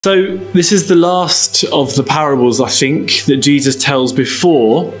So this is the last of the parables, I think, that Jesus tells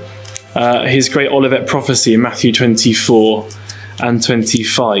before his great Olivet prophecy in Matthew 24 and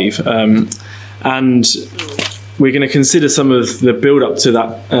 25. And we're going to consider some of the build-up to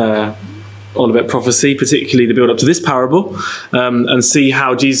that Olivet prophecy, particularly the build-up to this parable, and see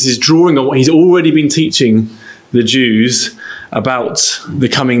how Jesus is drawing on what he's already been teaching the Jews about the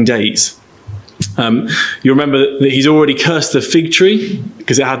coming days. You remember that he's already cursed the fig tree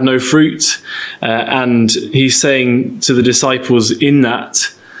because it had no fruit, and he's saying to the disciples in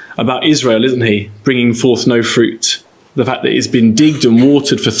that about Israel, isn't he? Bringing forth no fruit. The fact that it's been digged and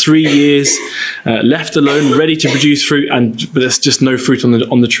watered for 3 years, left alone, ready to produce fruit, but there's just no fruit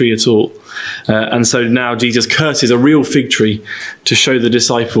on the tree at all. And so now Jesus curses a real fig tree to show the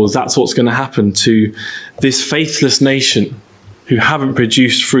disciples that's what's going to happen to this faithless nation who haven't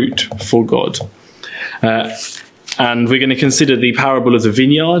produced fruit for God. And we're going to consider the parable of the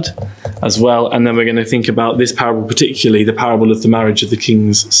vineyard as well, and then we're going to think about this parable, particularly the parable of the marriage of the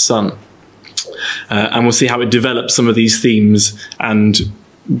king's son. And we'll see how it develops some of these themes and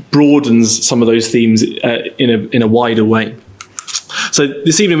broadens some of those themes in a wider way. So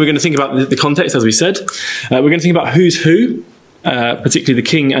this evening we're going to think about the context, as we said. We're going to think about who's who, particularly the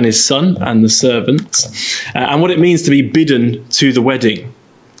king and his son and the servants, and what it means to be bidden to the wedding.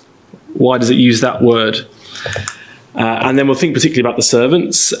 Why does it use that word? And then we'll think particularly about the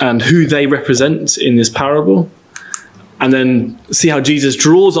servants and who they represent in this parable. And then see how Jesus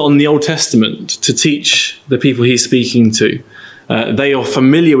draws on the Old Testament to teach the people he's speaking to. They are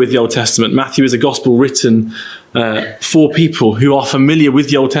familiar with the Old Testament. Matthew is a gospel written for people who are familiar with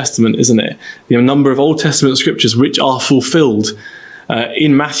the Old Testament, isn't it? The number of Old Testament scriptures which are fulfilled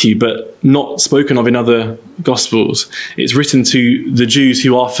in Matthew, but not spoken of in other Gospels. It's written to the Jews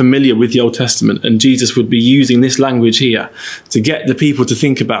who are familiar with the Old Testament, and Jesus would be using this language here to get the people to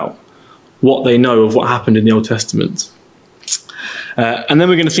think about what they know of what happened in the Old Testament. And then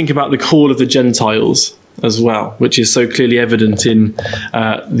we're going to think about the call of the Gentiles as well, which is so clearly evident in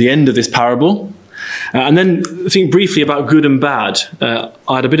the end of this parable. And then think briefly about good and bad.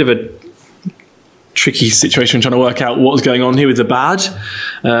 I had a bit of a tricky situation trying to work out what was going on here with the bad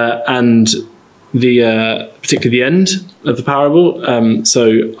and particularly the end of the parable.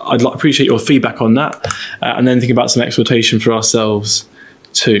 So I'd appreciate your feedback on that, and then think about some exhortation for ourselves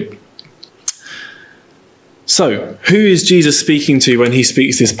too. So, who is Jesus speaking to when he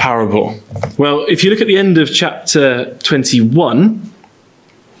speaks this parable? Well, if you look at the end of chapter 21,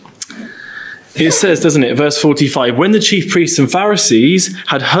 it says, doesn't it, verse 45, when the chief priests and Pharisees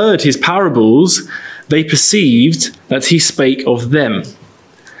had heard his parables, they perceived that he spake of them.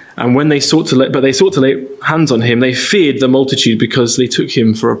 And when they sought to lay hands on him, they feared the multitude because they took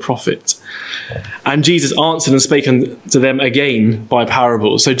him for a prophet. And Jesus answered and spake unto them again by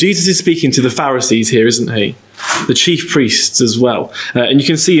parables. So Jesus is speaking to the Pharisees here, isn't he? The chief priests as well. And you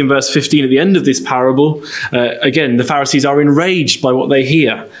can see in verse 15 at the end of this parable, again, the Pharisees are enraged by what they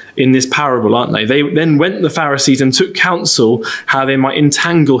hear in this parable, aren't they? They then went, the Pharisees, and took counsel how they might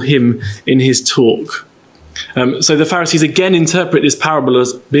entangle him in his talk. So the Pharisees again interpret this parable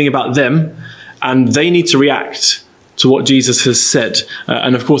as being about them, and they need to react to what Jesus has said.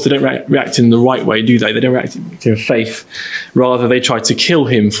 And of course, they don't react in the right way, do they? They don't react in faith. Rather, they try to kill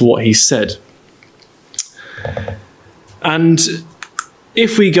him for what he said. And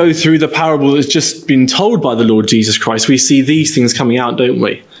if we go through the parable that's just been told by the Lord Jesus Christ, we see these things coming out, don't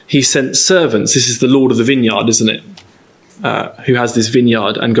we? He sent servants. This is the Lord of the vineyard, isn't it? Who has this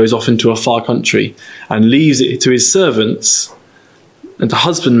vineyard and goes off into a far country and leaves it to his servants and to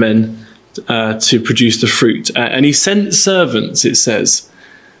husbandmen to produce the fruit. And he sent servants, it says,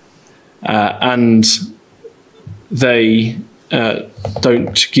 and they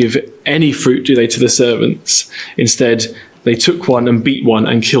don't give any fruit, do they, to the servants? Instead, they took one and beat one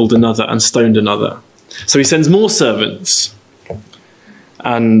and killed another and stoned another. So he sends more servants,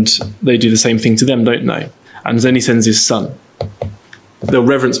 and they do the same thing to them, don't they? And then he sends his son. They'll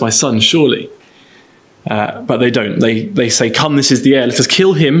reverence my son, surely. But they don't. They say, come, this is the heir. Let us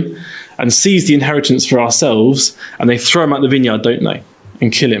kill him and seize the inheritance for ourselves. And they throw him out the vineyard, don't they?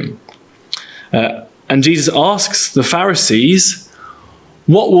 And kill him. And Jesus asks the Pharisees,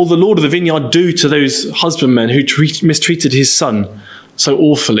 what will the Lord of the vineyard do to those husbandmen who mistreated his son so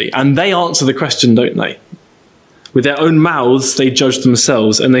awfully? And they answer the question, don't they? With their own mouths, they judge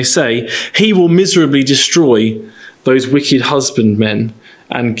themselves, and they say, he will miserably destroy those wicked husbandmen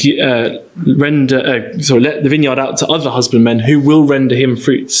and let the vineyard out to other husbandmen who will render him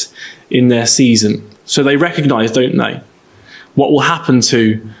fruits in their season. So they recognize, don't they, what will happen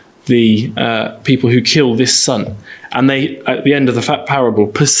to the people who kill this son. And they, at the end of the parable,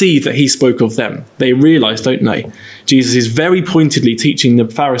 perceive that he spoke of them. They realise, don't they? Jesus is very pointedly teaching the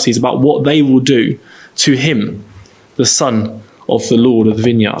Pharisees about what they will do to him, the son of the Lord of the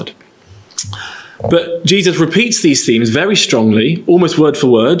vineyard. But Jesus repeats these themes very strongly, almost word for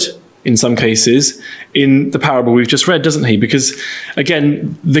word, in some cases, in the parable we've just read, doesn't he? Because,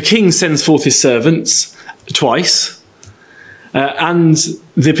 again, the king sends forth his servants twice, and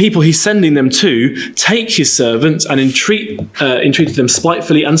the people he's sending them to take his servants and entreated them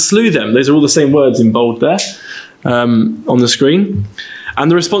spitefully and slew them. Those are all the same words in bold there on the screen. And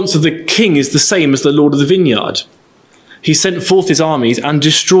the response of the king is the same as the Lord of the vineyard. He sent forth his armies and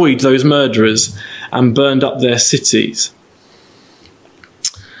destroyed those murderers and burned up their cities.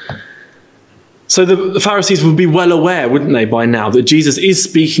 So the Pharisees would be well aware, wouldn't they, by now, that Jesus is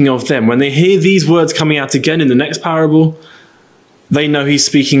speaking of them. When they hear these words coming out again in the next parable, they know he's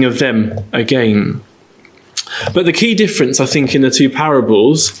speaking of them again. But the key difference, I think, in the two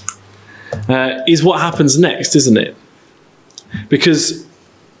parables is what happens next, isn't it? Because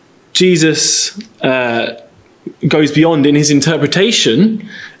Jesus goes beyond in his interpretation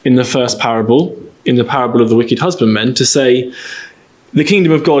in the first parable, in the parable of the wicked husbandmen, to say, the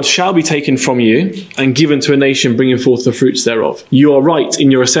kingdom of God shall be taken from you and given to a nation bringing forth the fruits thereof. You are right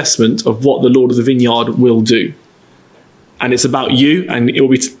in your assessment of what the Lord of the vineyard will do. And it's about you, and it will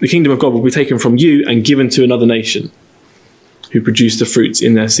be the kingdom of God will be taken from you and given to another nation who produce the fruits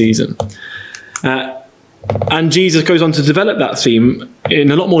in their season. And Jesus goes on to develop that theme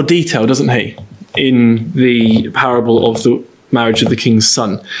in a lot more detail, doesn't he, in the parable of the marriage of the king's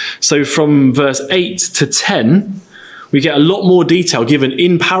son. So from verse 8 to 10, we get a lot more detail given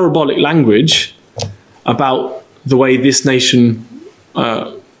in parabolic language about the way this nation,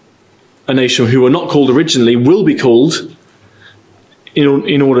 a nation who were not called originally, will be called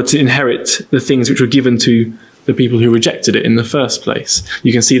in order to inherit the things which were given to the people who rejected it in the first place.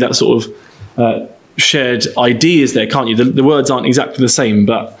 You can see that sort of shared ideas there, can't you? The words aren't exactly the same,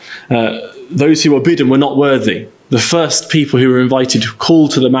 but those who were bidden were not worthy. The first people who were invited,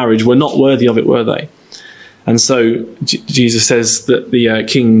 called to the marriage, were not worthy of it, were they? And so Jesus says that the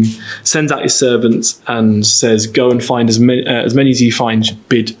king sends out his servants and says, go and find as many as you find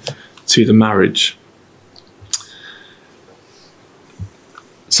bid to the marriage.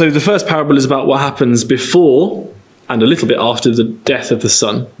 So the first parable is about what happens before and a little bit after the death of the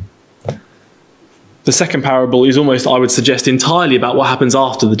son. The second parable is almost, I would suggest, entirely about what happens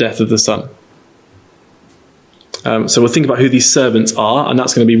after the death of the son. So we'll think about who these servants are, and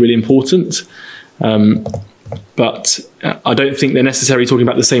that's going to be really important. But I don't think they're necessarily talking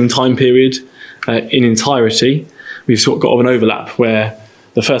about the same time period in entirety. We've sort of got an overlap where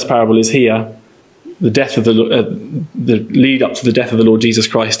the first parable is here, the death of the lead up to the death of the Lord Jesus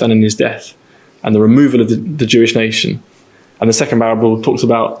Christ and in his death, and the removal of the Jewish nation. And the second parable talks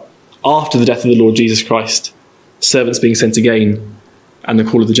about after the death of the Lord Jesus Christ, servants being sent again, and the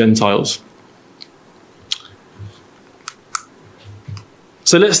call of the Gentiles.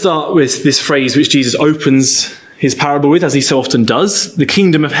 So let's start with this phrase which Jesus opens his parable with, as he so often does, the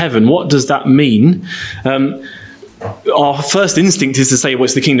kingdom of heaven. What does that mean? Our first instinct is to say, well,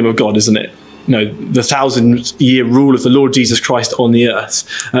 it's the kingdom of God, isn't it? The 1,000-year rule of the Lord Jesus Christ on the earth.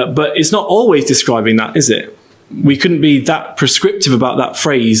 But it's not always describing that, is it? We couldn't be that prescriptive about that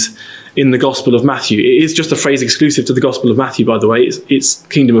phrase in the Gospel of Matthew. It is just a phrase exclusive to the Gospel of Matthew, by the way. It's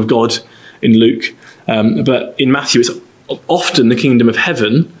kingdom of God in Luke. But in Matthew, it's often the kingdom of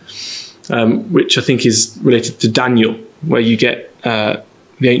heaven, which I think is related to Daniel, where you get the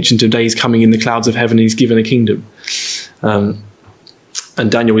Ancient of Days coming in the clouds of heaven, and he's given a kingdom. And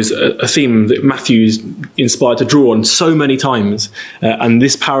Daniel is a theme that Matthew is inspired to draw on so many times. And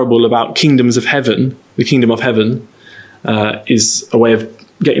this parable about kingdoms of heaven, the kingdom of heaven, is a way of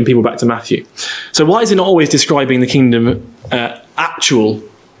getting people back to Matthew. So why is it not always describing the kingdom actual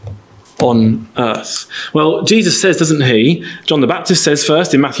on earth? Well, Jesus says, doesn't he? John the Baptist says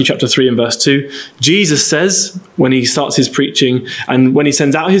first in Matthew chapter 3 and verse 2. Jesus says when he starts his preaching, and when he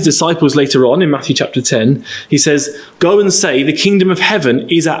sends out his disciples later on in Matthew chapter 10, he says, go and say the kingdom of heaven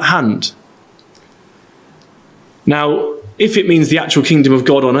is at hand. Now, if it means the actual kingdom of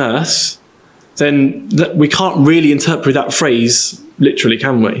God on earth, then we can't really interpret that phrase literally,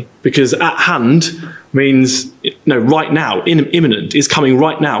 can we? Because at hand means, right now, imminent, is coming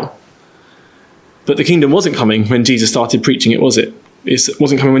right now. But the kingdom wasn't coming when Jesus started preaching it, was it? It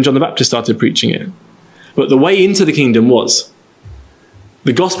wasn't coming when John the Baptist started preaching it. But the way into the kingdom was.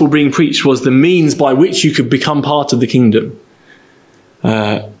 The gospel being preached was the means by which you could become part of the kingdom.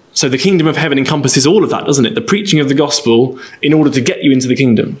 So the kingdom of heaven encompasses all of that, doesn't it? The preaching of the gospel in order to get you into the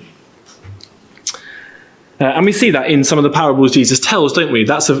kingdom. And we see that in some of the parables Jesus tells, don't we?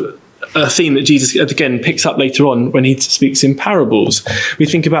 That's a theme that Jesus, again, picks up later on when he speaks in parables. We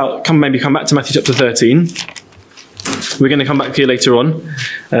think about, maybe come back to Matthew chapter 13. We're going to come back here later on,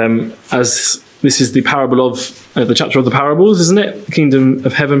 as this is the parable of, the chapter of the parables, isn't it? The kingdom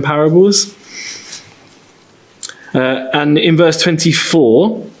of heaven parables. And in verse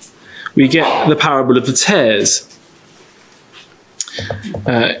 24, we get the parable of the tares.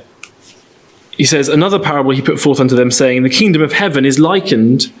 He says, another parable he put forth unto them, saying, the kingdom of heaven is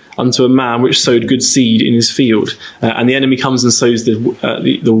likened unto a man which sowed good seed in his field. And the enemy comes and sows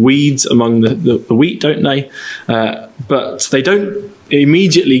the weeds among the wheat, don't they? But they don't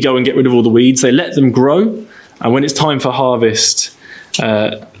immediately go and get rid of all the weeds. They let them grow. And when it's time for harvest,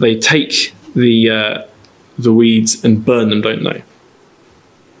 they take the weeds and burn them, don't they?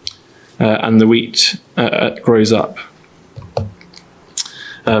 And the wheat grows up.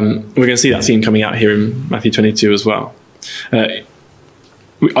 We're going to see that theme coming out here in Matthew 22 as well.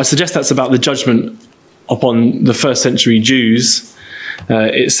 I suggest that's about the judgment upon the first century Jews.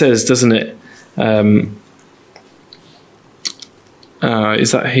 It says, doesn't it?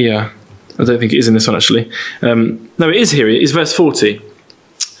 Is that here? I don't think it is in this one, actually. No, it is here. It is verse 40.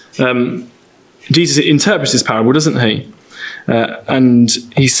 Jesus interprets this parable, doesn't he? And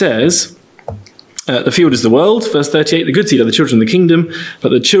he says, the field is the world, verse 38, the good seed are the children of the kingdom, but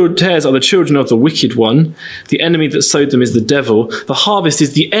the tares are the children of the wicked one. The enemy that sowed them is the devil. The harvest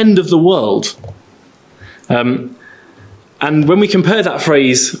is the end of the world. And when we compare that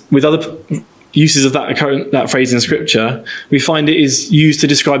phrase with other uses of that phrase in Scripture, we find it is used to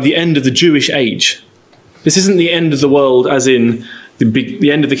describe the end of the Jewish age. This isn't the end of the world as in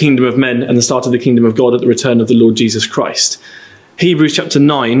the end of the kingdom of men and the start of the kingdom of God at the return of the Lord Jesus Christ. Hebrews chapter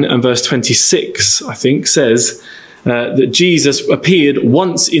 9 and verse 26, I think, says that Jesus appeared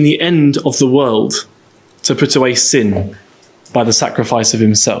once in the end of the world to put away sin by the sacrifice of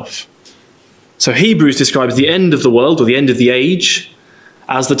himself. So Hebrews describes the end of the world, or the end of the age,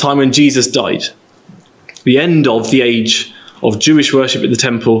 as the time when Jesus died. The end of the age of Jewish worship at the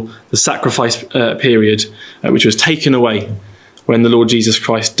temple, the sacrifice period, which was taken away when the Lord Jesus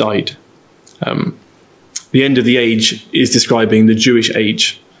Christ died. The end of the age is describing the Jewish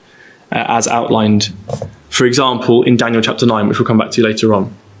age as outlined, for example, in Daniel chapter 9, which we'll come back to later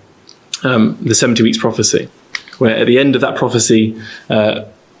on, the 70 weeks prophecy, where at the end of that prophecy, the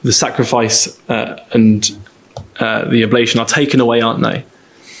sacrifice and the oblation are taken away, aren't they?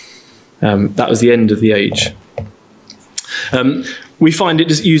 That was the end of the age. We find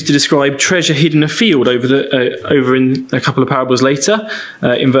it used to describe treasure hidden in a field over in a couple of parables later,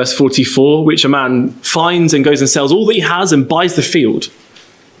 in verse 44, which a man finds and goes and sells all that he has and buys the field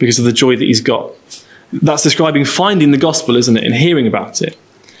because of the joy that he's got. That's describing finding the gospel, isn't it, and hearing about it,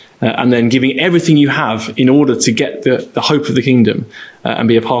 and then giving everything you have in order to get the hope of the kingdom and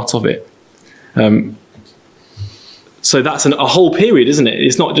be a part of it. So that's a whole period, isn't it?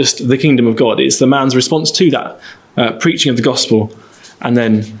 It's not just the kingdom of God, it's the man's response to that, preaching of the gospel, and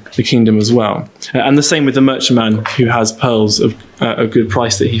then the kingdom as well. And the same with the merchantman who has pearls of a good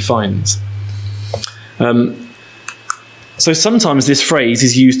price that he finds. So sometimes this phrase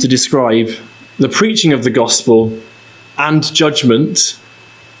is used to describe the preaching of the gospel and judgment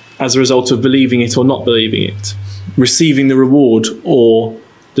as a result of believing it or not believing it, receiving the reward or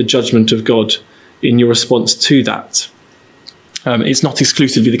the judgment of God in your response to that. It's not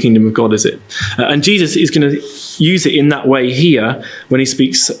exclusively the kingdom of God, is it? And Jesus is going to use it in that way here when he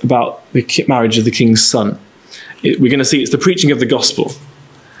speaks about the marriage of the king's son. We're going to see it's the preaching of the gospel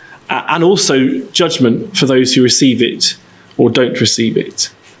and also judgment for those who receive it or don't receive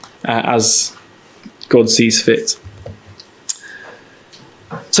it as God sees fit.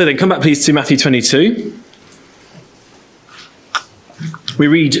 So then come back please to Matthew 22. We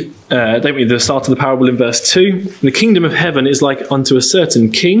read, don't we, the start of the parable in verse 2. The kingdom of heaven is like unto a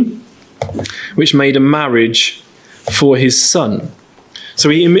certain king, which made a marriage for his son. So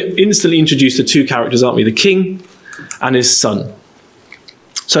we instantly introduced the two characters, aren't we? The king and his son.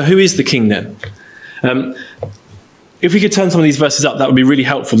 So who is the king then? If we could turn some of these verses up, that would be really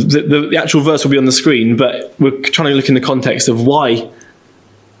helpful. The actual verse will be on the screen, but we're trying to look in the context of why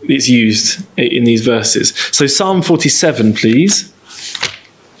it's used in these verses. So Psalm 47, please.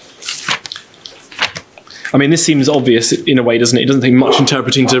 I mean, this seems obvious in a way, doesn't it? It doesn't take much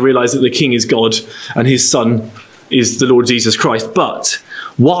interpreting to realise that the king is God and his son is the Lord Jesus Christ. But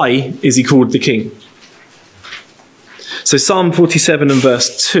why is he called the king? So Psalm 47 and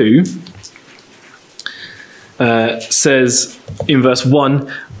verse 2. says in verse 1,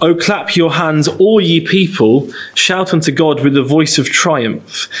 "O clap your hands, all ye people, shout unto God with the voice of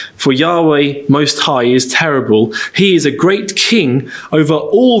triumph. For Yahweh Most High is terrible. He is a great king over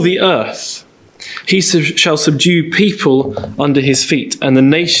all the earth. He shall subdue people under his feet, and the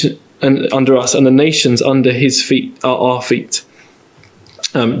nation and under us, and the nations under his feet are our feet."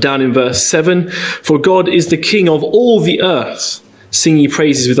 Down in verse 7, "For God is the king of all the earth. Sing ye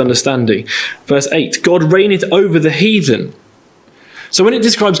praises with understanding." Verse 8, "God reigneth over the heathen." So when it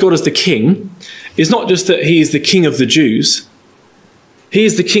describes God as the king, it's not just that he is the king of the Jews. He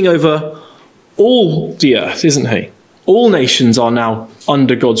is the king over all the earth, isn't he? All nations are now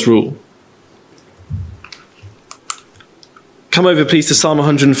under God's rule. Come over, please, to Psalm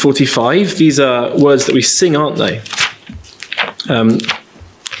 145. These are words that we sing, aren't they?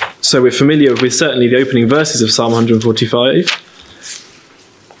 So we're familiar with certainly the opening verses of Psalm 145.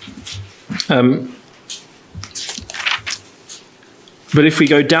 But if we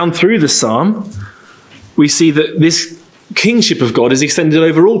go down through the psalm, we see that this kingship of God is extended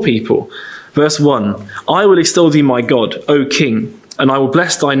over all people. Verse 1, "I will extol thee, my God, O King, and I will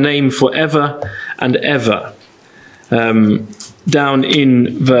bless thy name forever and ever." Down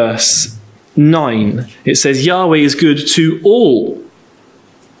in verse 9, it says, "Yahweh is good to all,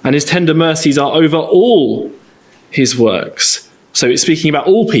 and his tender mercies are over all his works." So it's speaking about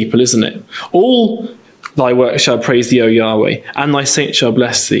all people, isn't it? "All thy works shall praise thee, O Yahweh, and thy saints shall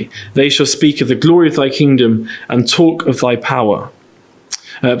bless thee. They shall speak of the glory of thy kingdom and talk of thy power."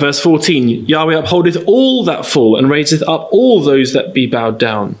 Verse 14, "Yahweh upholdeth all that fall, and raiseth up all those that be bowed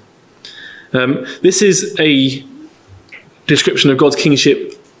down." This is a description of God's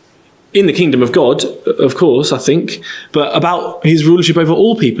kingship in the kingdom of God, of course, I think, but about his rulership over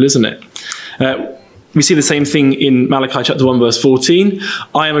all people, isn't it? We see the same thing in Malachi chapter 1, verse 14.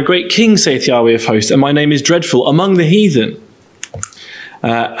 "I am a great king, saith Yahweh of hosts, and my name is dreadful among the heathen."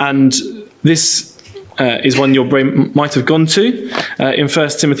 And this is one your brain might have gone to in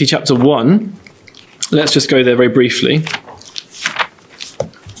 1 Timothy chapter 1. Let's just go there very briefly.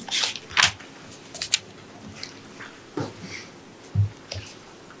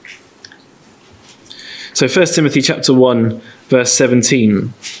 So 1 Timothy chapter 1, verse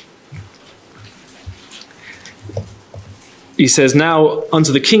 17. He says, "Now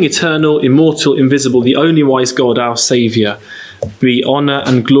unto the King eternal, immortal, invisible, the only wise God, our Saviour, be honour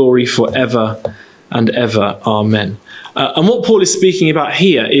and glory forever and ever. Amen." And what Paul is speaking about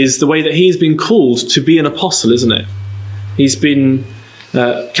here is the way that he has been called to be an apostle, isn't it? He's been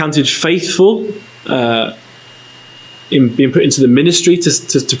counted faithful in being put into the ministry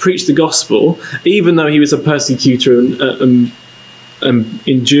to preach the gospel, even though he was a persecutor and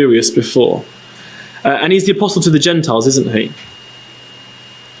injurious before. And he's the apostle to the Gentiles, isn't he?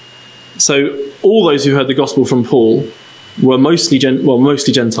 So all those who heard the gospel from Paul were mostly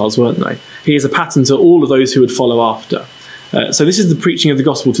Gentiles, weren't they? He is a pattern to all of those who would follow after. So this is the preaching of the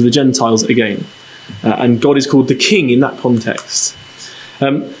gospel to the Gentiles again. And God is called the king in that context.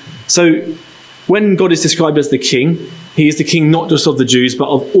 So when God is described as the king, he is the king not just of the Jews, but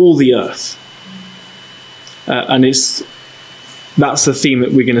of all the earth. And that's the theme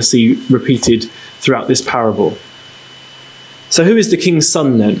that we're going to see repeated throughout this parable. So who is the king's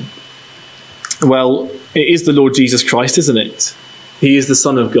son then? Well, it is the Lord Jesus Christ, isn't it? He is the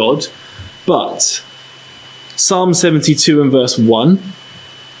Son of God. But Psalm 72 and verse 1,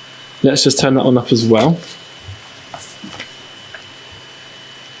 let's just turn that one up as well.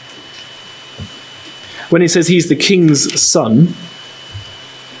 When it says he's the king's son,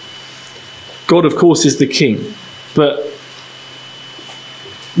 God, of course, is the king. But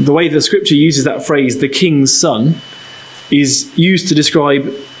the way the scripture uses that phrase, the king's son, is used to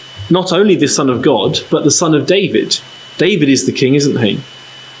describe not only the Son of God, but the son of David. David is the king, isn't he?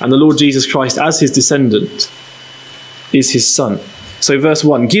 And the Lord Jesus Christ, as his descendant, is his son. So verse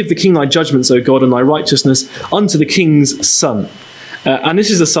 1, "Give the king thy judgments, O God, and thy righteousness unto the king's son." And this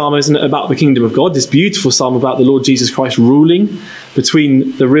is a psalm, isn't it, about the kingdom of God, this beautiful psalm about the Lord Jesus Christ ruling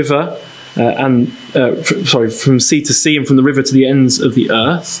between the river from sea to sea and from the river to the ends of the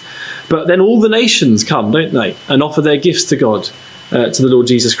earth. But then all the nations come, don't they, and offer their gifts to God, to the Lord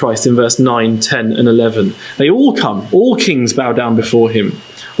Jesus Christ in verse 9, 10 and 11. They all come, all kings bow down before him,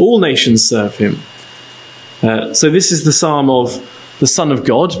 all nations serve him. So this is the psalm of the Son of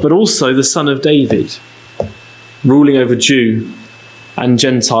God, but also the Son of David, ruling over Jew and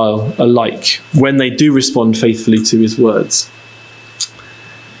Gentile alike, when they do respond faithfully to his words.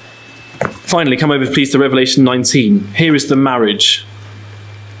 Finally, come over please to Revelation 19. Here is the marriage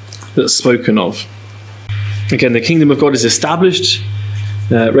that's spoken of. Again, the kingdom of God is established.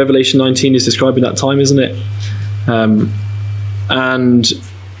 Revelation 19 is describing that time, isn't it? And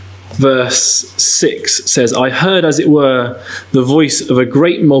verse 6 says, I heard, as it were, the voice of a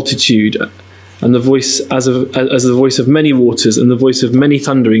great multitude, and the voice as the voice of many waters, and the voice of many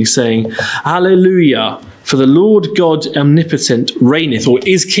thundering, saying, Hallelujah, for the Lord God omnipotent reigneth, or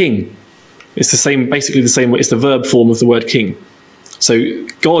is king. It's the same, basically the same way. It's the verb form of the word king. So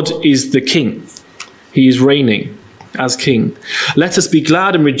God is the king. He is reigning as king. Let us be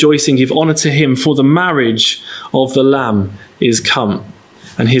glad and rejoice and give honour to him, for the marriage of the Lamb is come,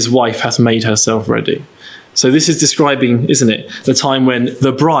 and his wife hath made herself ready. So this is describing, isn't it, the time when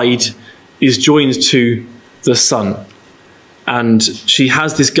the bride is joined to the Son, and she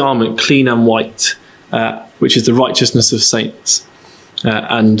has this garment clean and white, which is the righteousness of saints,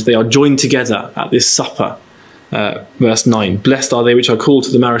 and they are joined together at this supper. Verse 9, blessed are they which are called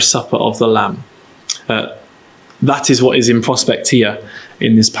to the marriage supper of the Lamb. That is what is in prospect here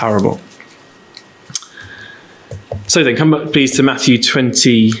in this parable. So then, come back please to Matthew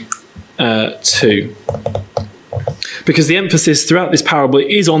 22. Because the emphasis throughout this parable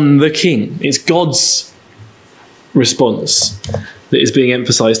is on the king. It's God's response that is being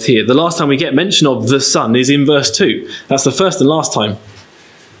emphasized here. The last time we get mention of the Son is in verse 2. That's the first and last time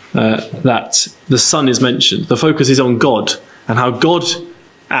that the Son is mentioned. The focus is on God and how God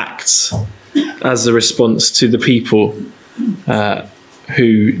acts as a response to the people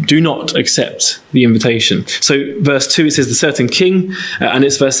who do not accept the invitation. So verse 2, it says the certain king, and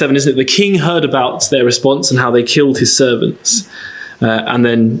it's verse 7, isn't it? The king heard about their response and how they killed his servants, and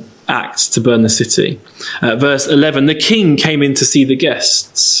then act to burn the city. Verse 11, the king came in to see the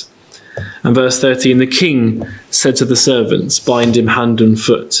guests. And verse 13, the king said to the servants, bind him hand and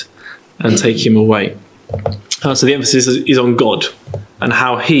foot and take him away. So the emphasis is on God and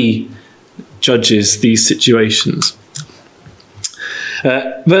how he judges these situations.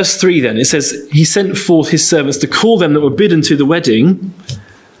 Verse 3 then, it says, he sent forth his servants to call them that were bidden to the wedding,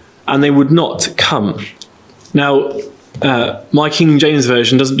 and they would not come. Now, my King James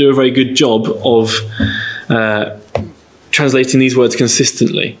Version doesn't do a very good job of translating these words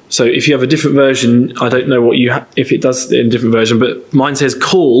consistently. So if you have a different version, I don't know what if it does in a different version, but mine says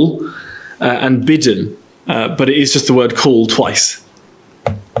call and bidden, but it is just the word call twice.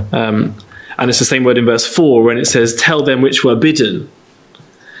 And it's the same word in verse 4 when it says tell them which were bidden.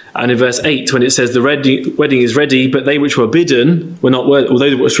 And in verse 8, when it says the wedding is ready, but they which were bidden were not worthy, or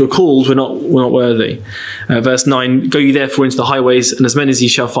they which were called were not worthy. Verse 9, go ye therefore into the highways, and as many as ye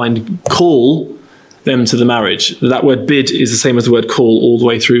shall find, call them to the marriage. That word bid is the same as the word call all the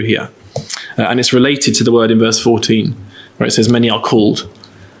way through here. And it's related to the word in verse 14, where it says many are called,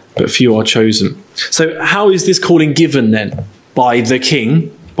 but few are chosen. So how is this calling given then? By the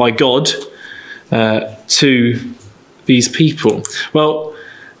king, by God, to these people? Well,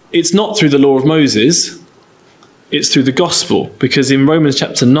 it's not through the law of Moses, it's through the gospel, because in Romans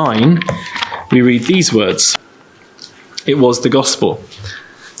chapter 9, we read these words. It was the gospel.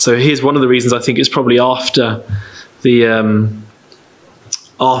 So here's one of the reasons I think it's probably after the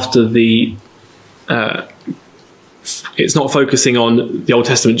it's not focusing on the Old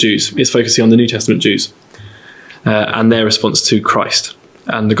Testament Jews, it's focusing on the New Testament Jews and their response to Christ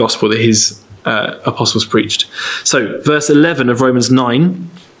and the gospel that his apostles preached. So verse 11 of Romans 9,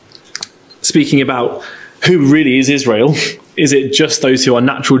 speaking about who really is Israel. Is it just those who are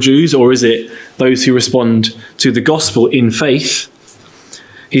natural Jews, or is it those who respond to the gospel in faith?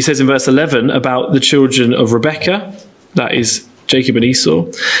 He says in verse 11 about the children of Rebekah, that is Jacob and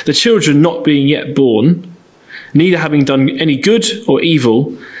Esau, the children not being yet born, neither having done any good or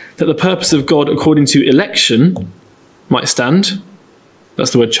evil, that the purpose of God according to election might stand.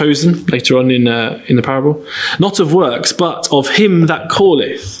 That's the word chosen later on in the parable. Not of works, but of him that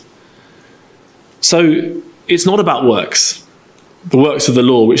calleth. So it's not about works, the works of the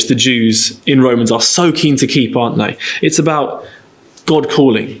law, which the Jews in Romans are so keen to keep, aren't they? It's about God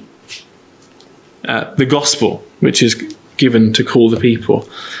calling, the gospel, which is given to call the people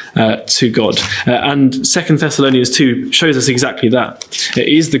to God. And 2 Thessalonians 2 shows us exactly that. It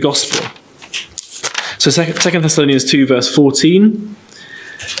is the gospel. So 2 Thessalonians 2 verse 14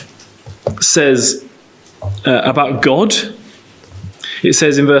 says about God. It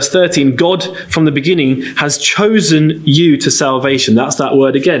says in verse 13, God from the beginning has chosen you to salvation. That's that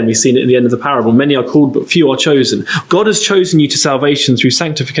word again. We've seen it at the end of the parable. Many are called, but few are chosen. God has chosen you to salvation through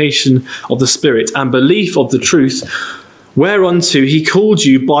sanctification of the Spirit and belief of the truth, whereunto he called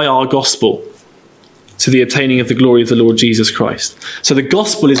you by our gospel, to the obtaining of the glory of the Lord Jesus Christ. So the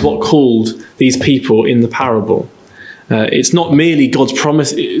gospel is what called these people in the parable. It's not merely God's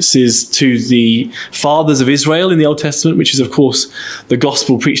promises to the fathers of Israel in the Old Testament, which is, of course, the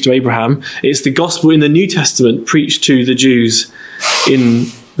gospel preached to Abraham. It's the gospel in the New Testament preached to the Jews in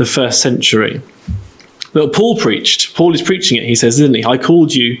the first century. But Paul is preaching it, he says, isn't he?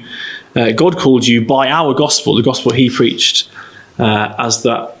 God called you by our gospel, the gospel he preached, as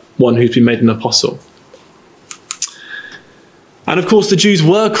that one who's been made an apostle. And of course, the Jews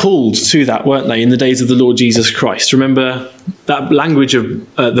were called to that, weren't they, in the days of the Lord Jesus Christ? Remember that language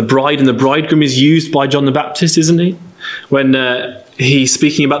of the bride and the bridegroom is used by John the Baptist, isn't he? When he's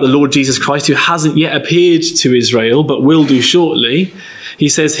speaking about the Lord Jesus Christ, who hasn't yet appeared to Israel, but will do shortly. He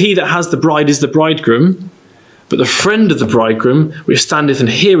says, he that has the bride is the bridegroom, but the friend of the bridegroom, which standeth and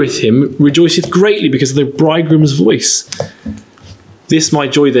heareth him, rejoiceth greatly because of the bridegroom's voice. This my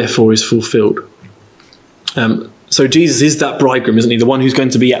joy, therefore, is fulfilled. So Jesus is that bridegroom, isn't he? The one who's going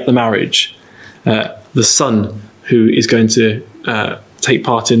to be at the marriage. The son who is going to take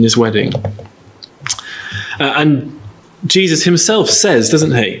part in this wedding. And Jesus himself says,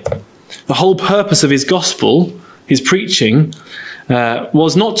 doesn't he? The whole purpose of his gospel, his preaching,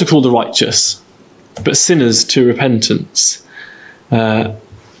 was not to call the righteous, but sinners to repentance.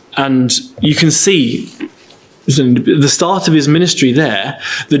 And you can see the start of his ministry there,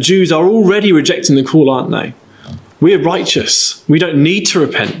 the Jews are already rejecting the call, aren't they? We're righteous. We don't need to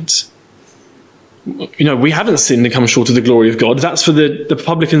repent. You know, we haven't sinned and come short of the glory of God. That's for the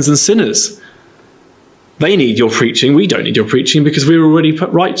publicans and sinners. They need your preaching. We don't need your preaching because we're already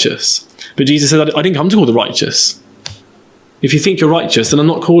righteous. But Jesus said, I didn't come to call the righteous. If you think you're righteous, then I'm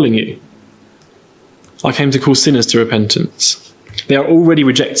not calling you. I came to call sinners to repentance. They are already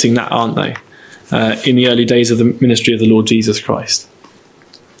rejecting that, aren't they? In the early days of the ministry of the Lord Jesus Christ.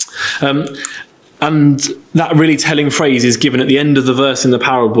 And that really telling phrase is given at the end of the verse in the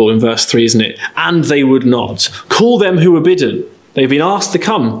parable in verse 3, isn't it? And they would not. Call them who were bidden. They've been asked to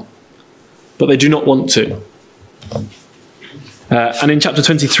come, but they do not want to. And in chapter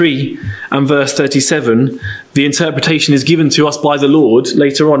 23 and verse 37, the interpretation is given to us by the Lord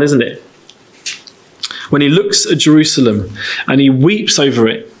later on, isn't it? When he looks at Jerusalem and he weeps over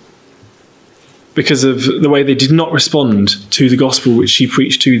it because of the way they did not respond to the gospel which he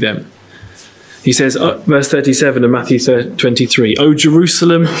preached to them. He says, verse 37 of Matthew 23, O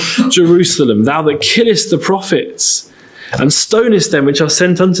Jerusalem, Jerusalem, thou that killest the prophets and stonest them which are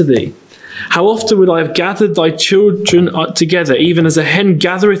sent unto thee. How often would I have gathered thy children together, even as a hen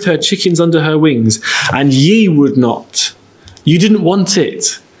gathereth her chickens under her wings, and ye would not. You didn't want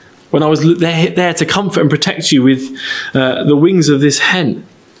it when I was there to comfort and protect you with the wings of this hen,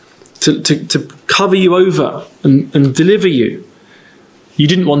 to cover you over and deliver you. You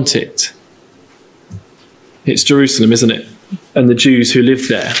didn't want it. It's Jerusalem, isn't it? And the Jews who live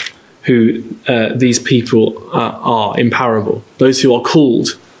there, who these people are in parable. Those who are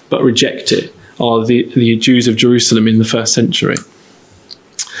called but reject it are the Jews of Jerusalem in the first century.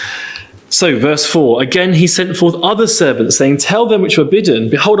 So, verse 4, again he sent forth other servants, saying, tell them which were bidden,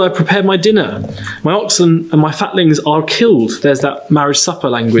 behold, I have prepared my dinner. My oxen and my fatlings are killed. There's that marriage supper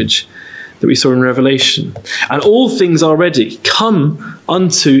language that we saw in Revelation. And all things are ready. Come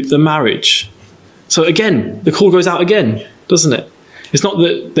unto the marriage. So again, the call goes out again, doesn't it? It's not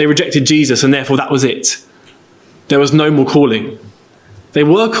that they rejected Jesus and therefore that was it. There was no more calling. They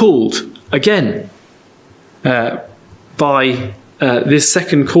were called again by this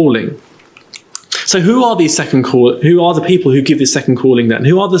second calling. So who are these second who are the people who give this second calling then?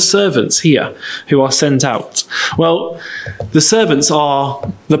 Who are the servants here who are sent out? Well, the servants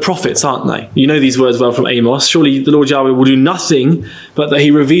are the prophets, aren't they? You know these words well from Amos. Surely the Lord Yahweh will do nothing but that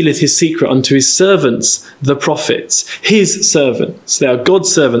he revealeth his secret unto his servants, the prophets. His servants. They are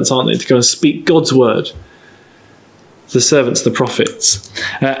God's servants, aren't they? To go and speak God's word. The servants, the prophets.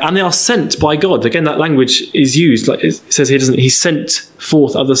 And they are sent by God. Again, that language is used. Like it says here, doesn't it? He sent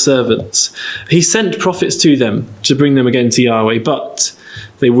forth other servants. He sent prophets to them to bring them again to Yahweh, but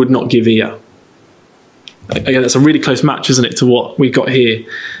they would not give ear. Again, that's a really close match, isn't it, to what we got here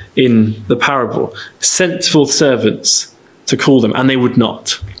in the parable. Sent forth servants to call them, and they would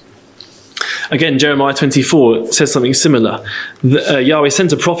not. Again, Jeremiah 24 says something similar. Yahweh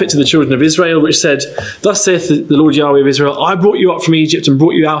sent a prophet to the children of Israel, which said, thus saith the Lord Yahweh of Israel, I brought you up from Egypt and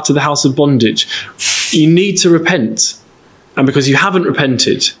brought you out of the house of bondage. You need to repent. And because you haven't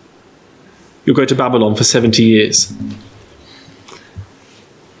repented, you'll go to Babylon for 70 years.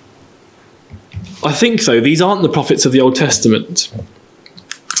 I think, though, these aren't the prophets of the Old Testament.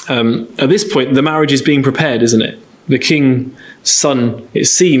 At this point, the marriage is being prepared, isn't it? The king's son, it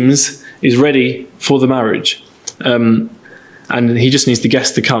seems, is ready for the marriage. And he just needs the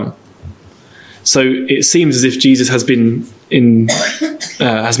guests to come. So it seems as if Jesus has been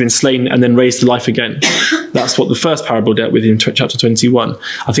slain and then raised to life again. That's what the first parable dealt with in chapter 21.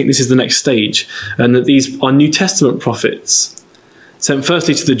 I think this is the next stage, and that these are New Testament prophets sent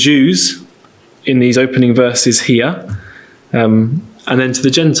firstly to the Jews in these opening verses here, and then to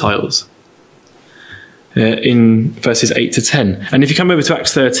the Gentiles in verses 8 to 10. And if you come over to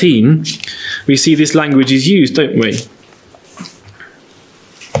Acts 13, we see this language is used, don't we?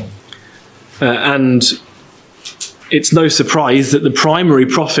 And it's no surprise that the primary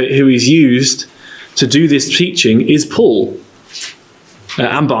prophet who is used to do this teaching is Paul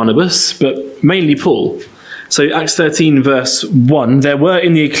and Barnabas, but mainly Paul. So Acts 13 verse 1, there were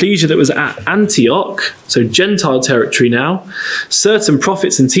in the ecclesia that was at Antioch, so Gentile territory now, certain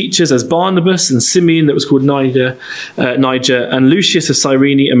prophets and teachers as Barnabas and Simeon that was called Niger, and Lucius of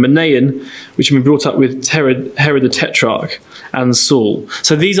Cyrene and Manaen, which had been brought up with Herod the Tetrarch and Saul.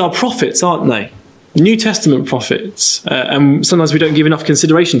 So these are prophets, aren't they? New Testament prophets. And sometimes we don't give enough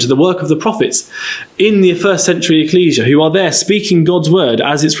consideration to the work of the prophets in the first century ecclesia who are there speaking God's word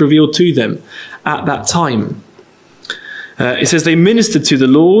as it's revealed to them at that time. It says they ministered to the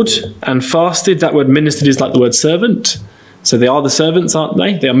Lord and fasted. That word ministered is like the word servant. So they are the servants, aren't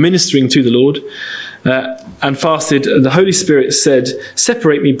they? They are ministering to the Lord. And fasted. The Holy Spirit said,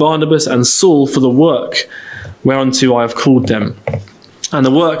 separate me Barnabas and Saul for the work whereunto I have called them. And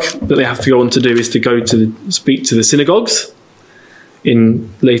the work that they have to go on to do is to go to speak to the synagogues.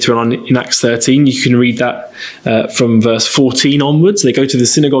 Later on in Acts 13, you can read that from verse 14 onwards. They go to the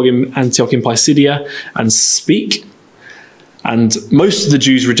synagogue in Antioch in Pisidia and speak. And most of the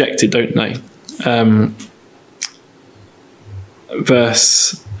Jews reject it, don't they?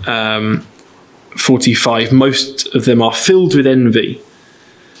 Verse 45, most of them are filled with envy.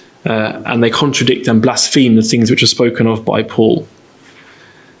 And they contradict and blaspheme the things which are spoken of by Paul.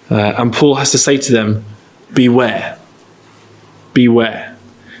 And Paul has to say to them, beware, beware,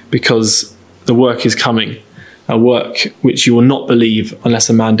 because the work is coming, a work which you will not believe unless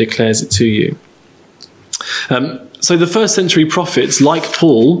a man declares it to you. So the first century prophets, like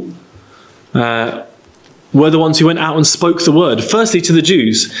Paul, were the ones who went out and spoke the word, firstly to the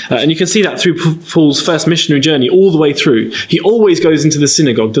Jews. And you can see that through Paul's first missionary journey all the way through. He always goes into the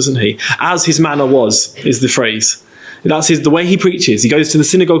synagogue, doesn't he? As his manner was, is the phrase. That's the way he preaches. He goes to the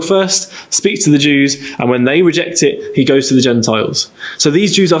synagogue first, speaks to the Jews, and when they reject it, he goes to the Gentiles. So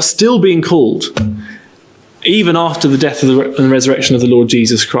these Jews are still being called, even after the death and resurrection of the Lord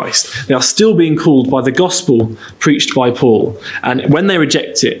Jesus Christ. They are still being called by the gospel preached by Paul. And when they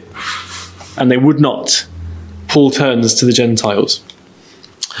reject it, and they would not, Paul turns to the Gentiles.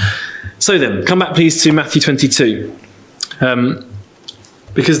 So then, come back please to Matthew 22.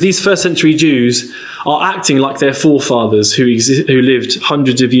 Because these first century Jews are acting like their forefathers who lived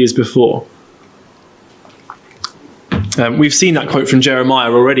hundreds of years before. We've seen that quote from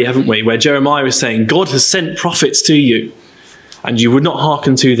Jeremiah already, haven't we? Where Jeremiah is saying, God has sent prophets to you, and you would not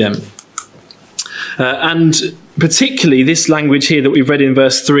hearken to them. And particularly this language here that we've read in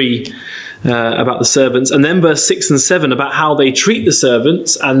verse 3 about the servants, and then verse 6 and 7 about how they treat the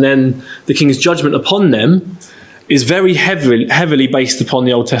servants, and then the king's judgment upon them, is very heavily based upon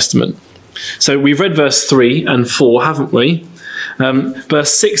the Old Testament. So we've read verse 3 and 4, haven't we?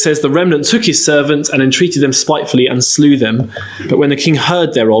 Verse 6 says, the remnant took his servants and entreated them spitefully and slew them. But when the king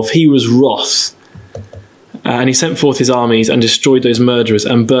heard thereof, he was wroth. And he sent forth his armies and destroyed those murderers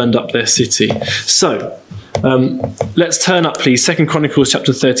and burned up their city. So let's turn up, please, 2 Chronicles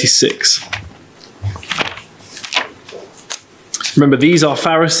chapter 36. Remember, these are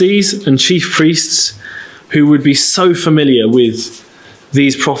Pharisees and chief priests who would be so familiar with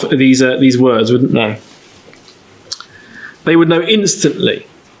these words, wouldn't they? They would know instantly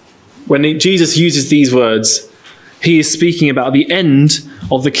when Jesus uses these words, he is speaking about the end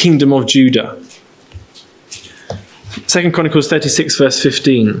of the kingdom of Judah. 2 Chronicles 36 verse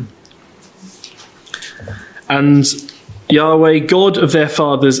 15. And Yahweh, God of their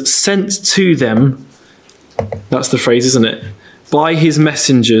fathers, sent to them, that's the phrase, isn't it? By his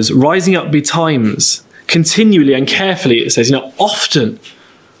messengers, rising up betimes, continually and carefully, it says, often,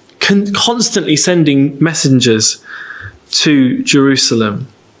 constantly sending messengers to Jerusalem.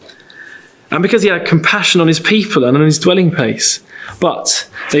 And because he had compassion on his people and on his dwelling place. But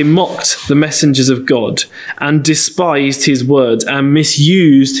they mocked the messengers of God and despised his words and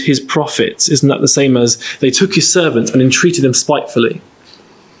misused his prophets. Isn't that the same as they took his servants and entreated them spitefully?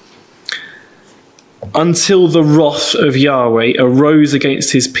 Until the wrath of Yahweh arose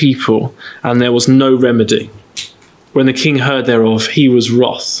against his people, and there was no remedy. When the king heard thereof, he was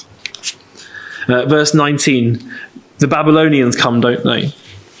wroth. Verse 19, the Babylonians come, don't they?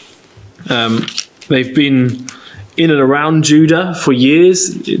 They've been in and around Judah for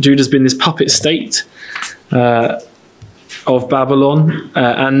years. Judah's been this puppet state of Babylon,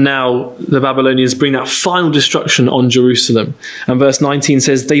 and now the Babylonians bring that final destruction on Jerusalem. And verse 19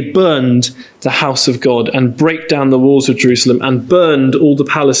 says, they burned the house of God and brake down the walls of Jerusalem and burned all the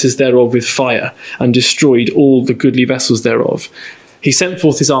palaces thereof with fire and destroyed all the goodly vessels thereof. He sent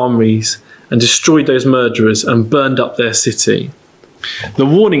forth his armies and destroyed those murderers and burned up their city. The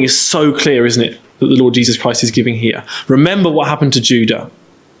warning is so clear, isn't it, that the Lord Jesus Christ is giving here. Remember what happened to Judah.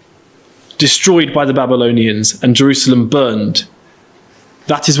 Destroyed by the Babylonians and Jerusalem burned.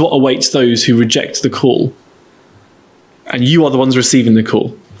 That is what awaits those who reject the call. And you are the ones receiving the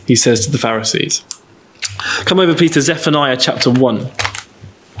call, he says to the Pharisees. Come over, please, to Zephaniah chapter 1.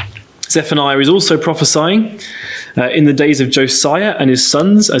 Zephaniah is also prophesying in the days of Josiah and his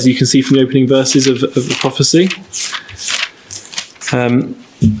sons, as you can see from the opening verses of the prophecy.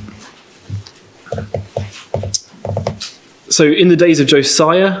 So in the days of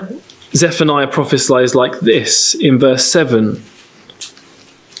Josiah, Zephaniah prophesies like this in verse 7.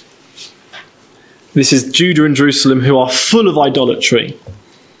 This is Judah and Jerusalem who are full of idolatry,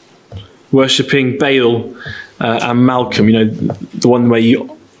 worshipping Baal and Malcolm, you know, the one where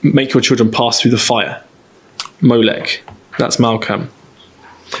you make your children pass through the fire. Molech, that's Malcolm.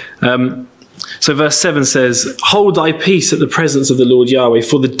 So verse 7 says, hold thy peace at the presence of the Lord Yahweh,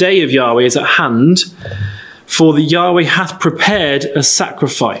 for the day of Yahweh is at hand, for the Yahweh hath prepared a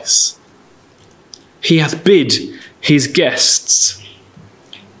sacrifice. He hath bid his guests.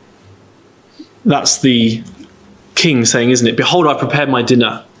 That's the king saying, isn't it? Behold, I've prepared my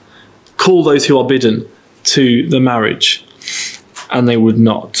dinner. Call those who are bidden to the marriage. And they would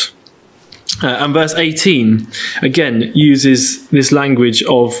not. And verse 18, again, uses this language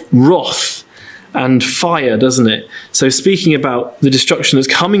of wrath and fire, doesn't it? So speaking about the destruction that's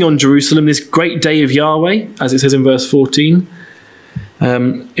coming on Jerusalem, this great day of Yahweh, as it says in verse 14,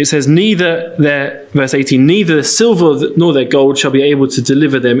 it says, verse 18, neither their silver nor their gold shall be able to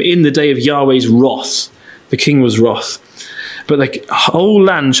deliver them in the day of Yahweh's wrath. The king was wrath. But the whole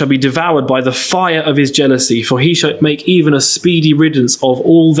land shall be devoured by the fire of his jealousy, for he shall make even a speedy riddance of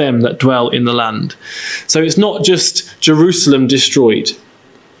all them that dwell in the land. So it's not just Jerusalem destroyed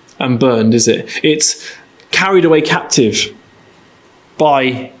and burned, is it? It's carried away captive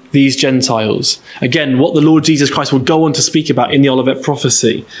by these Gentiles. Again, what the Lord Jesus Christ will go on to speak about in the Olivet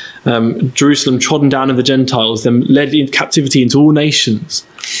prophecy. Jerusalem trodden down of the Gentiles, them led in captivity into all nations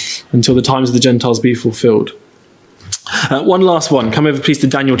until the times of the Gentiles be fulfilled. One last one. Come over, please, to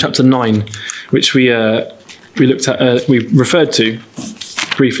Daniel chapter 9, which we looked at. We referred to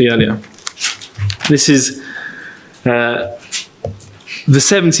briefly earlier. This is the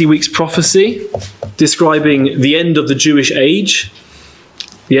 70 weeks prophecy, describing the end of the Jewish age,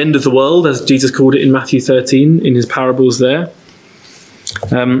 the end of the world, as Jesus called it in Matthew 13 in his parables there.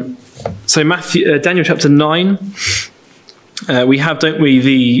 So Daniel chapter 9, we have, don't we,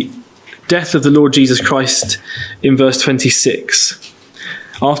 the death of the Lord Jesus Christ in verse 26.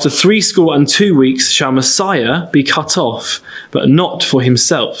 After 62 weeks shall Messiah be cut off, but not for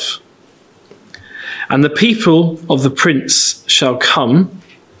himself. And the people of the prince shall come,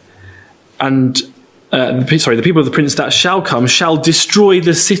 and the people of the prince that shall come shall destroy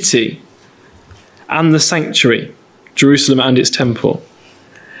the city and the sanctuary, Jerusalem and its temple.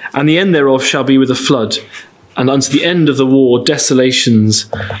 And the end thereof shall be with a flood, and unto the end of the war desolations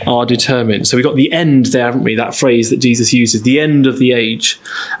are determined. So we've got the end there, haven't we? That phrase that Jesus uses, the end of the age.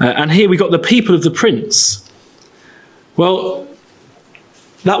 And here we've got the people of the prince. Well,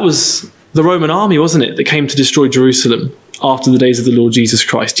 that was the Roman army, wasn't it, that came to destroy Jerusalem after the days of the Lord Jesus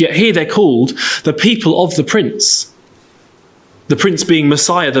Christ. Yet here they're called the people of the prince. The prince being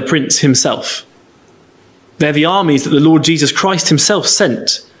Messiah, the prince himself. They're the armies that the Lord Jesus Christ himself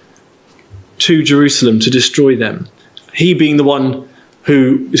sent to Jerusalem to destroy them. He being the one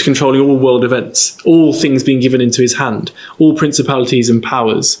who is controlling all world events, all things being given into his hand, all principalities and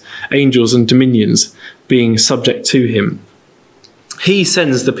powers, angels and dominions being subject to him. He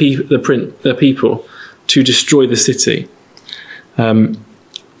sends the people to destroy the city.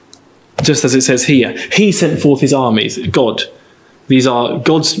 Just as it says here, he sent forth his armies, God. These are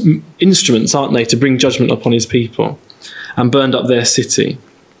God's instruments, aren't they, to bring judgment upon his people, and burned up their city.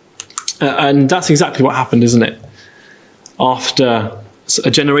 And that's exactly what happened, isn't it? After a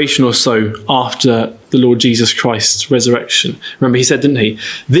generation or so after the Lord Jesus Christ's resurrection. Remember, he said, didn't he?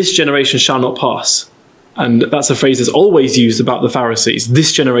 This generation shall not pass. And that's a phrase that's always used about the Pharisees.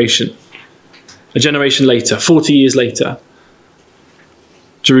 This generation. A generation later, 40 years later,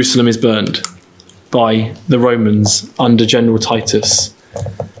 Jerusalem is burned by the Romans under General Titus.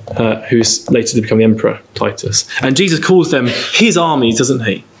 who's later to become the emperor, Titus. And Jesus calls them his armies, doesn't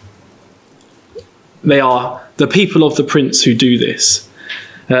he? They are the people of the prince who do this.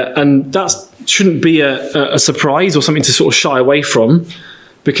 And that shouldn't be a surprise or something to sort of shy away from,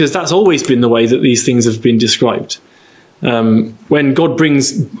 because that's always been the way that these things have been described. When God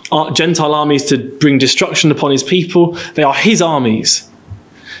brings Gentile armies to bring destruction upon his people, they are his armies.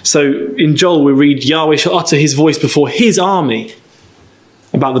 So in Joel we read, Yahweh shall utter his voice before his army,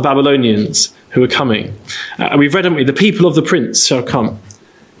 about the Babylonians who are coming. And we've read, haven't we, the people of the prince shall come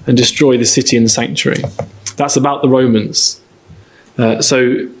and destroy the city and the sanctuary. That's about the Romans.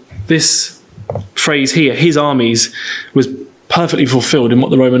 So this phrase here, his armies, was perfectly fulfilled in what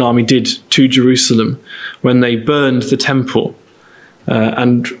the Roman army did to Jerusalem when they burned the temple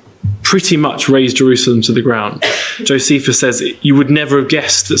and pretty much razed Jerusalem to the ground. Josephus says you would never have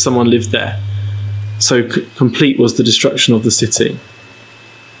guessed that someone lived there. So complete was the destruction of the city.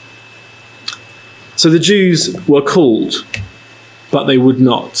 So the Jews were called, but they would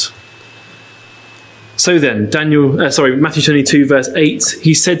not. So then, Matthew 22, verse 8,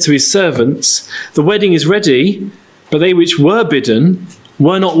 he said to his servants, the wedding is ready, but they which were bidden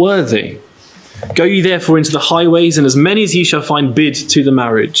were not worthy. Go ye therefore into the highways, and as many as ye shall find bid to the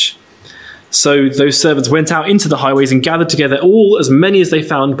marriage. So those servants went out into the highways and gathered together all as many as they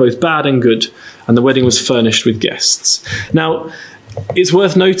found, both bad and good, and the wedding was furnished with guests. Now, it's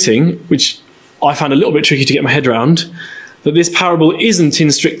worth noting, which I found a little bit tricky to get my head around, that this parable isn't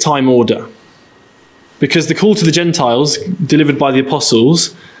in strict time order. Because the call to the Gentiles, delivered by the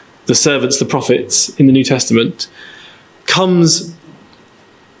apostles, the servants, the prophets in the New Testament, comes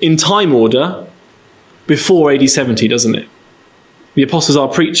in time order before AD 70, doesn't it? The apostles are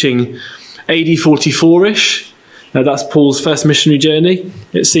preaching AD 44-ish. That's Paul's first missionary journey,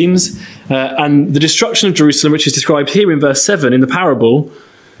 it seems. And the destruction of Jerusalem, which is described here in verse 7 in the parable,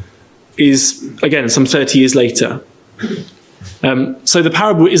 is, again, some 30 years later. So the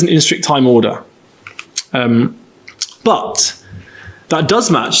parable isn't in strict time order. But that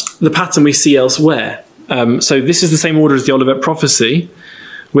does match the pattern we see elsewhere. So this is the same order as the Olivet prophecy,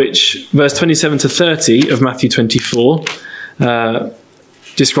 which verse 27 to 30 of Matthew 24,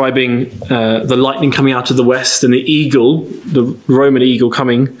 describing the lightning coming out of the west and the eagle, the Roman eagle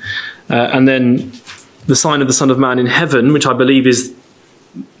coming, and then the sign of the Son of Man in heaven, which I believe is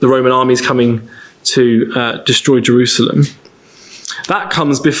the Roman armies coming to destroy Jerusalem. That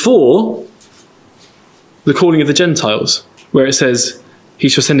comes before the calling of the Gentiles, where it says, he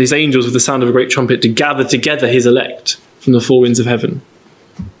shall send his angels with the sound of a great trumpet to gather together his elect from the four winds of heaven.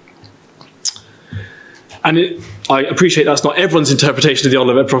 And I appreciate that's not everyone's interpretation of the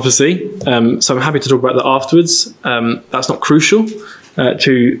Olivet prophecy, so I'm happy to talk about that afterwards. That's not crucial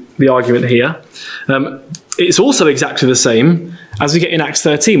to the argument here. It's also exactly the same as we get in Acts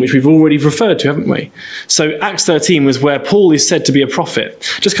 13, which we've already referred to, haven't we? So Acts 13 was where Paul is said to be a prophet.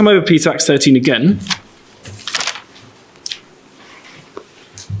 Just come over, Peter, Acts 13 again.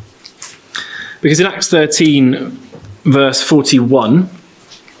 Because in Acts 13, verse 41,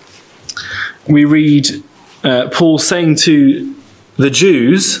 we read Paul saying to the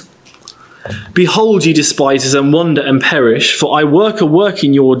Jews, behold, ye despisers, and wonder and perish, for I work a work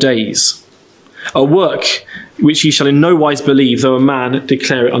in your days, a work which ye shall in no wise believe, though a man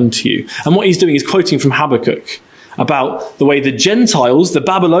declare it unto you. And what he's doing is quoting from Habakkuk about the way the Gentiles, the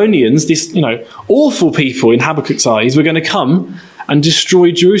Babylonians, this awful people in Habakkuk's eyes, were going to come and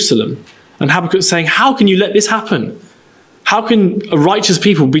destroy Jerusalem. And Habakkuk's saying, how can you let this happen? How can a righteous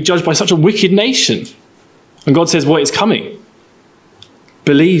people be judged by such a wicked nation? And God says, well, it's coming.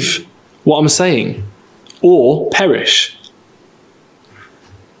 Believe what I'm saying, or perish.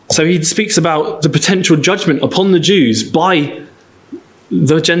 So he speaks about the potential judgment upon the Jews by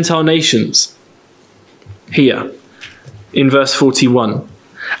the Gentile nations here in verse 41.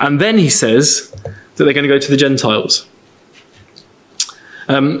 And then he says that they're going to go to the Gentiles.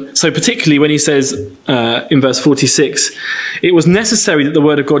 So particularly when he says in verse 46, it was necessary that the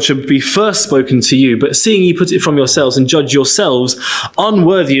word of God should be first spoken to you, but seeing ye put it from yourselves and judge yourselves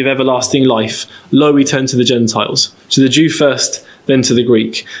unworthy of everlasting life, lo, we turn to the Gentiles. To the Jew first, then to the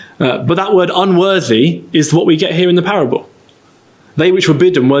Greek. But that word unworthy is what we get here in the parable. They which were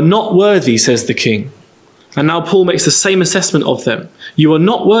bidden were not worthy, says the king. And now Paul makes the same assessment of them. You are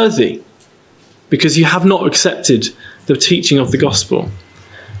not worthy because you have not accepted the teaching of the gospel.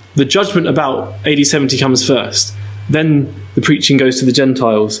 The judgment about AD 70 comes first. Then the preaching goes to the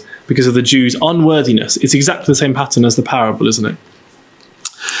Gentiles because of the Jews' unworthiness. It's exactly the same pattern as the parable, isn't it?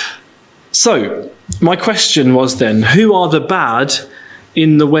 So, my question was then, who are the bad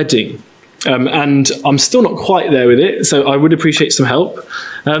in the wedding? And I'm still not quite there with it, so I would appreciate some help.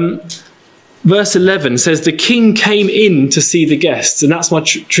 Verse 11 says, the king came in to see the guests, and that's my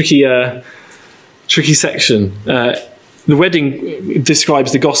tricky section. The wedding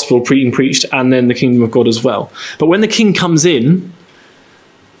describes the gospel being preached and then the kingdom of God as well. But when the king comes in,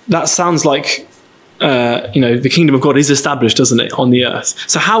 that sounds like, the kingdom of God is established, doesn't it, on the earth?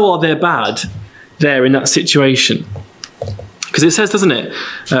 So how are they bad there in that situation? Because it says, doesn't it,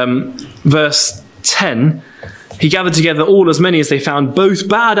 verse 10, he gathered together all as many as they found, both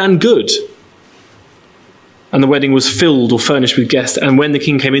bad and good. And the wedding was filled or furnished with guests. And when the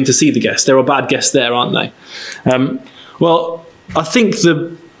king came in to see the guests, there are bad guests there, aren't they? Well, I think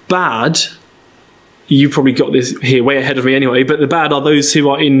the bad, you probably got this here way ahead of me anyway, but the bad are those who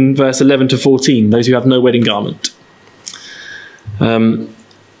are in verse 11 to 14, those who have no wedding garment.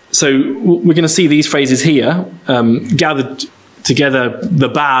 So we're going to see these phrases here, gathered together the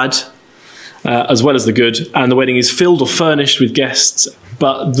bad as well as the good, and the wedding is filled or furnished with guests,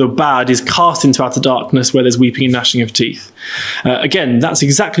 but the bad is cast into outer darkness where there's weeping and gnashing of teeth. Again, that's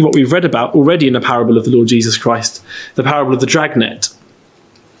exactly what we've read about already in the parable of the Lord Jesus Christ, the parable of the dragnet.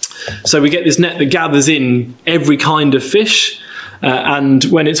 So we get this net that gathers in every kind of fish, and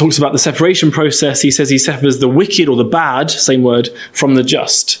when it talks about the separation process, he says he separates the wicked or the bad, same word, from the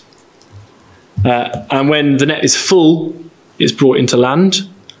just. And when the net is full, it's brought into land.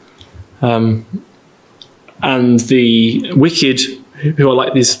 And the wicked, who are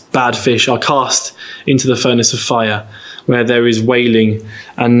like these bad fish, are cast into the furnace of fire, where there is wailing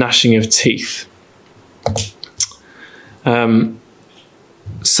and gnashing of teeth.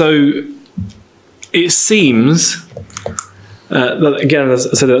 So it seems that, again, as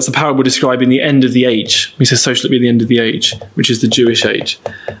I said, that's a parable describing the end of the age. He says, so shall it be the end of the age, which is the Jewish age.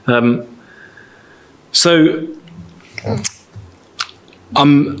 So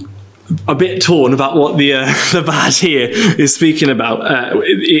I'm a bit torn about what the bad here is speaking about.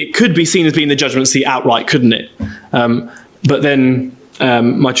 It could be seen as being the judgment seat outright, couldn't it? But then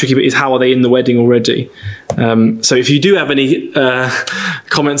my tricky bit is, how are they in the wedding already? So if you do have any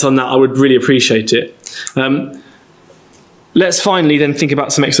comments on that, I would really appreciate it. Let's finally then think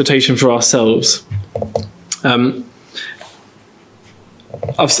about some exhortation for ourselves.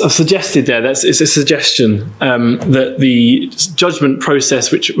 I've suggested there, it's a suggestion, that the judgment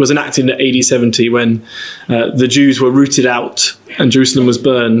process, which was enacted in AD 70 when the Jews were rooted out and Jerusalem was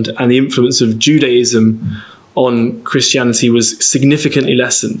burned, and the influence of Judaism on Christianity was significantly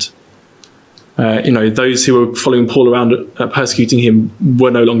lessened. Those who were following Paul around persecuting him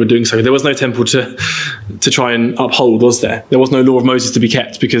were no longer doing so. There was no temple to try and uphold, was there? There was no law of Moses to be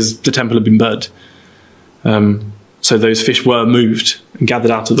kept because the temple had been burned. So those fish were moved and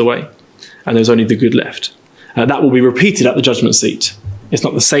gathered out of the way, and there was only the good left. That will be repeated at the judgment seat. It's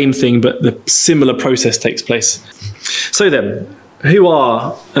not the same thing, but the similar process takes place. So then,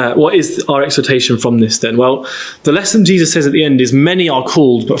 what is our exhortation from this then? Well, the lesson Jesus says at the end is, many are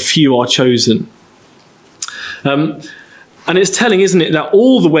called, but few are chosen. And it's telling, isn't it, that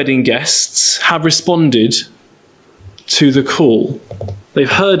all the wedding guests have responded to the call.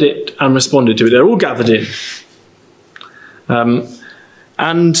 They've heard it and responded to it. They're all gathered in.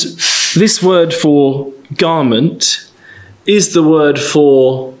 And this word for garment is the word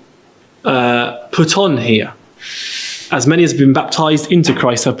for put on here. As many as have been baptized into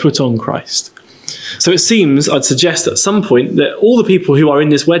Christ have put on Christ. So it seems, I'd suggest at some point, that all the people who are in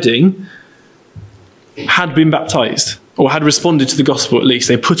this wedding had been baptized, or had responded to the gospel at least.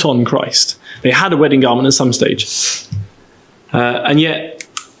 They put on Christ. They had a wedding garment at some stage. And yet,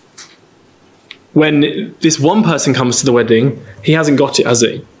 when this one person comes to the wedding, he hasn't got it, has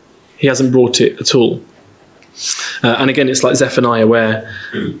he? He hasn't brought it at all. And again, it's like Zephaniah, where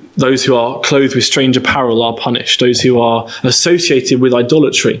those who are clothed with strange apparel are punished. Those who are associated with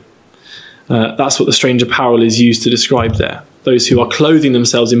idolatry. That's what the strange apparel is used to describe there. Those who are clothing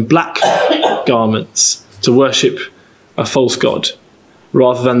themselves in black garments to worship a false god,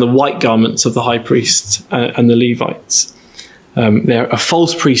 rather than the white garments of the high priests and the Levites. They're a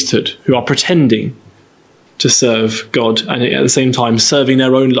false priesthood who are pretending to serve God, and at the same time serving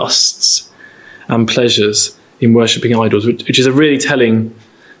their own lusts and pleasures in worshipping idols, which is a really telling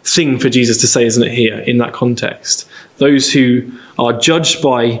thing for Jesus to say, isn't it, here in that context? Those who are judged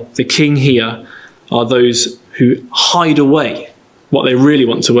by the king here are those who hide away what they really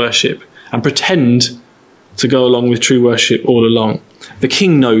want to worship and pretend to go along with true worship all along. The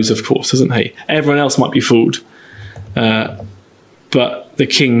king knows, of course, doesn't he? Everyone else might be fooled. But the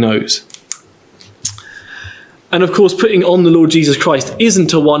king knows. And of course, putting on the Lord Jesus Christ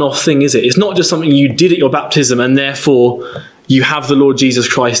isn't a one-off thing, is it? It's not just something you did at your baptism and therefore you have the Lord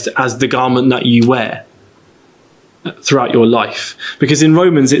Jesus Christ as the garment that you wear throughout your life. Because in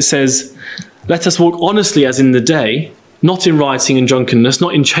Romans it says, let us walk honestly as in the day, not in rioting and drunkenness,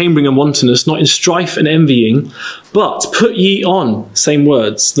 not in chambering and wantonness, not in strife and envying, but put ye on, same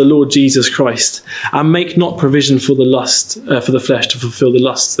words, the Lord Jesus Christ, and make not provision for the lust, for the flesh to fulfill the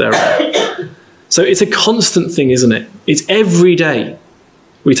lusts thereof. So it's a constant thing, isn't it? It's every day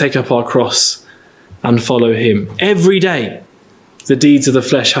we take up our cross and follow him. Every day the deeds of the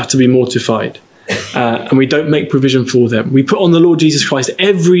flesh have to be mortified, and we don't make provision for them. We put on the Lord Jesus Christ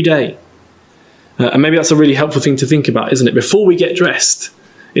every day. And maybe that's a really helpful thing to think about, isn't it? Before we get dressed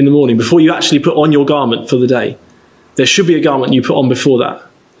in the morning, before you actually put on your garment for the day, there should be a garment you put on before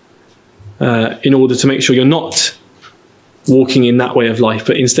that, in order to make sure you're not walking in that way of life,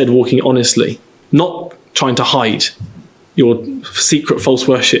 but instead walking honestly, not trying to hide your secret false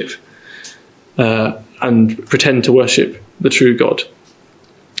worship and pretend to worship the true God.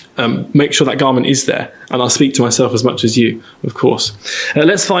 Make sure that garment is there, and I'll speak to myself as much as you, of course.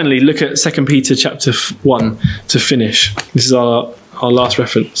 Let's finally look at 2 Peter chapter 1 to finish. This is our last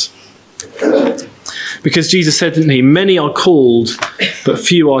reference. Because Jesus said, didn't he, many are called, but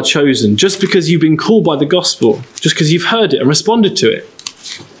few are chosen. Just because you've been called by the gospel, just because you've heard it and responded to it,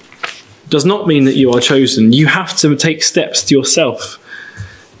 does not mean that you are chosen. You have to take steps to yourself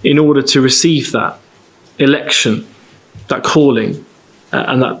in order to receive that election, that calling,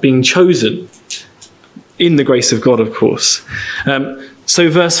 and that being chosen in the grace of God, of course. So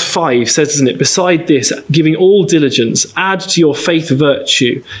verse 5 says, isn't it, beside this, giving all diligence, add to your faith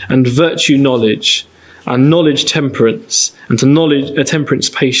virtue, and virtue knowledge, and knowledge temperance, and to knowledge temperance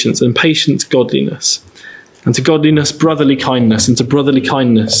patience, and patience godliness, and to godliness brotherly kindness, and to brotherly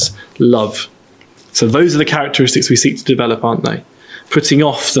kindness love. So those are the characteristics we seek to develop, aren't they? Putting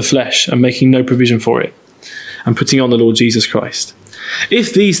off the flesh and making no provision for it, and putting on the Lord Jesus Christ.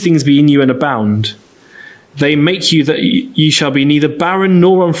 If these things be in you and abound, they make you that ye shall be neither barren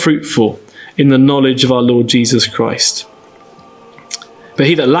nor unfruitful in the knowledge of our Lord Jesus Christ. But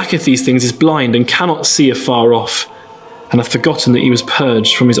he that lacketh these things is blind and cannot see afar off, and hath forgotten that he was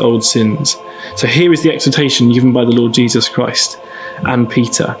purged from his old sins. So here is the exhortation given by the Lord Jesus Christ and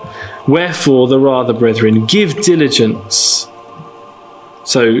Peter. Wherefore the rather, brethren, give diligence.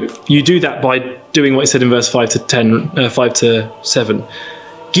 So you do that by doing what it said in verse 5 to 7.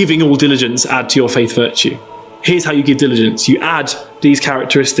 Giving all diligence, add to your faith virtue. Here's how you give diligence. You add these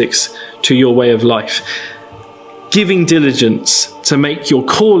characteristics to your way of life. Giving diligence to make your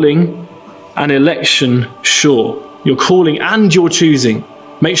calling and election sure. Your calling and your choosing.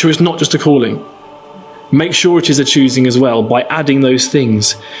 Make sure it's not just a calling. Make sure it is a choosing as well by adding those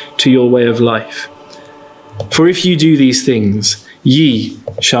things to your way of life. For if you do these things, ye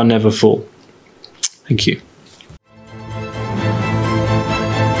shall never fall. Thank you.